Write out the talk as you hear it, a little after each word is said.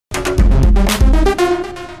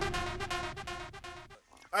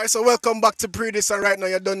Alright, so welcome back to Pree Dis, and right now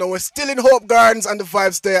you don't know we're still in Hope Gardens and the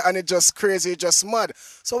vibes there, and it's just crazy, just mad.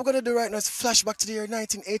 So what we're gonna do right now is flashback to the year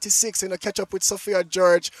 1986 and catch up with Sophia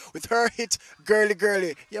George with her hit Girly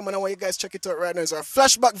Girly. Yeah man, I want you guys check it out right now. It's our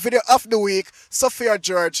flashback video of the week, Sophia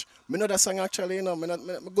George. Me know that song actually, you know, me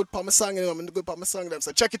good for my song, you know, me good for my song them.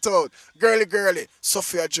 So check it out. Girly Girly,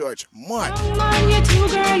 Sophia George. Mad. Oh man, you too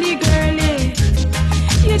girly girly.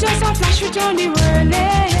 You just a flash with on the whirly.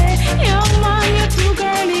 Young man, you too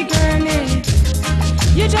girly girly.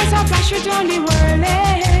 You just a flash with on the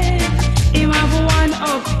whirly. Him have one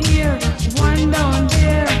up here, one down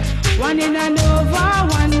there, one in a Nova,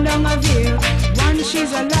 one down a Veer. One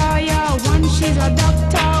she's a lawyer, one she's a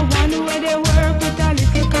doctor, one where they work with a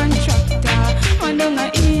little contractor, one down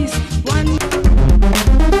a East, one.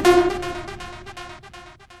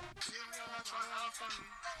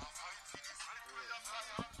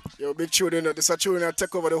 Yo, big tune, you know, this a tune that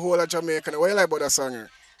take over the whole of Jamaica. What you like about that song here?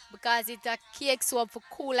 Because it's a cake soap for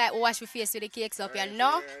cool, like wash your face with the cake soap, you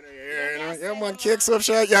know? Yeah, man, cake soap,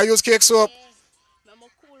 sure. Yeah, use cake soap. I'm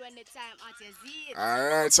cool when the time at your Z.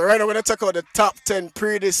 Alright, so right now we're going to check out the top 10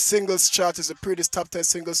 Pree Dis singles chart. It's the Pree Dis top 10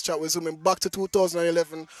 singles chart. We're zooming back to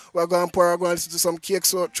 2011. We're going to listen to some cake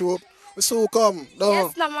soap troop. We so come. No.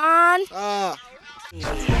 Yes, no, man.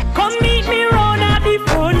 Come meet me round at the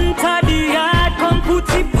front of the yard. Come put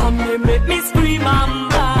it on me, make me scream and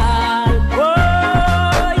bawl.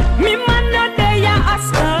 Boy, me man not there, a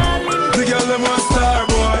stalling. The girl them want star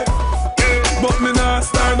boy, but me not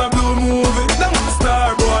star the blue movie. Them want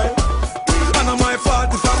star boy, and on my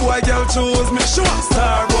fault if a boy girl chose me, she want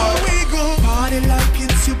star boy. We go party like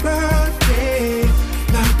it's your birthday,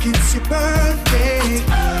 like it's your birthday.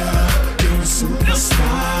 You're a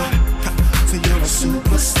superstar. You're a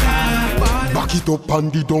superstar. Back it up on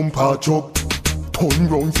the dumper truck. Turn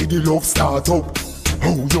round for the love start up.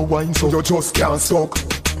 How you whine so you just can't stop.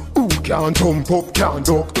 Who can't jump up, can't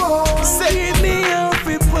duck. Say me up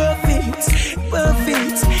with perfect,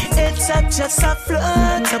 perfect. It's just a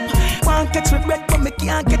flirt up. Want catch me breath, but me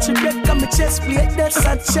can't catch me breath. Cause me chest plate, that's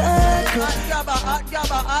a check. Hot grabber, hot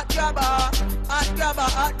grabber, hot grabber. Hot grabber,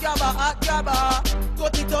 hot grabber, hot grabber.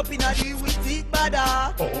 Cut it up in a deal with it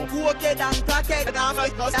badder. Cook it and crack it and I'm a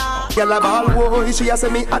Girl a ball boy, she a say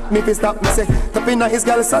me at me fi stop. Me say, tap in a his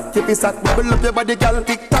girl sat, keep it sat. Bubble up your body girl,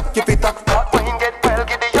 tick tock, keep it up. When you get well,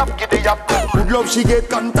 give it up, give it up. Good love she get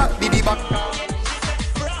contact, be the back.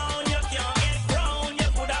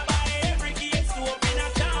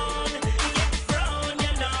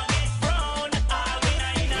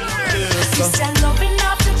 This a loving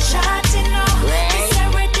off the chart, you know. This a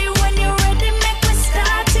ready when you're ready, make me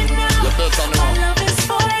start, you know. My love is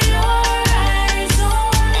for your eyes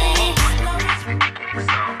only.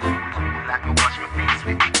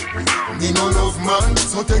 Me no love man,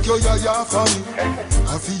 so take your yaya for me.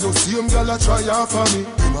 I feel your same girl a try ya for me.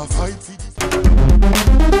 Him a fight for this.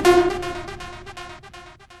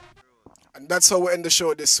 And that's how we end the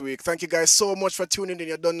show this week. Thank you guys so much for tuning in.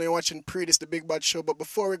 You don't know you're watching Pree Dis, the Big Bad Show. But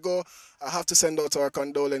before we go, I have to send out our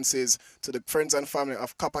condolences to the friends and family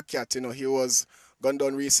of Copper Cat. You know, he was gunned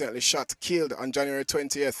down recently, shot, killed on January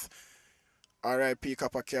 20th. R.I.P.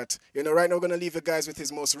 Copper Cat. You know, right now we're going to leave you guys with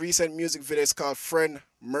his most recent music video. It's called Friend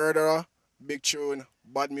Murderer. Big tune,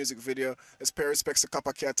 bad music video. Let's pay respects to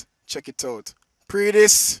Copper Cat. Check it out. Pree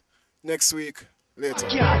Dis next week. Later.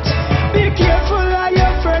 Be careful,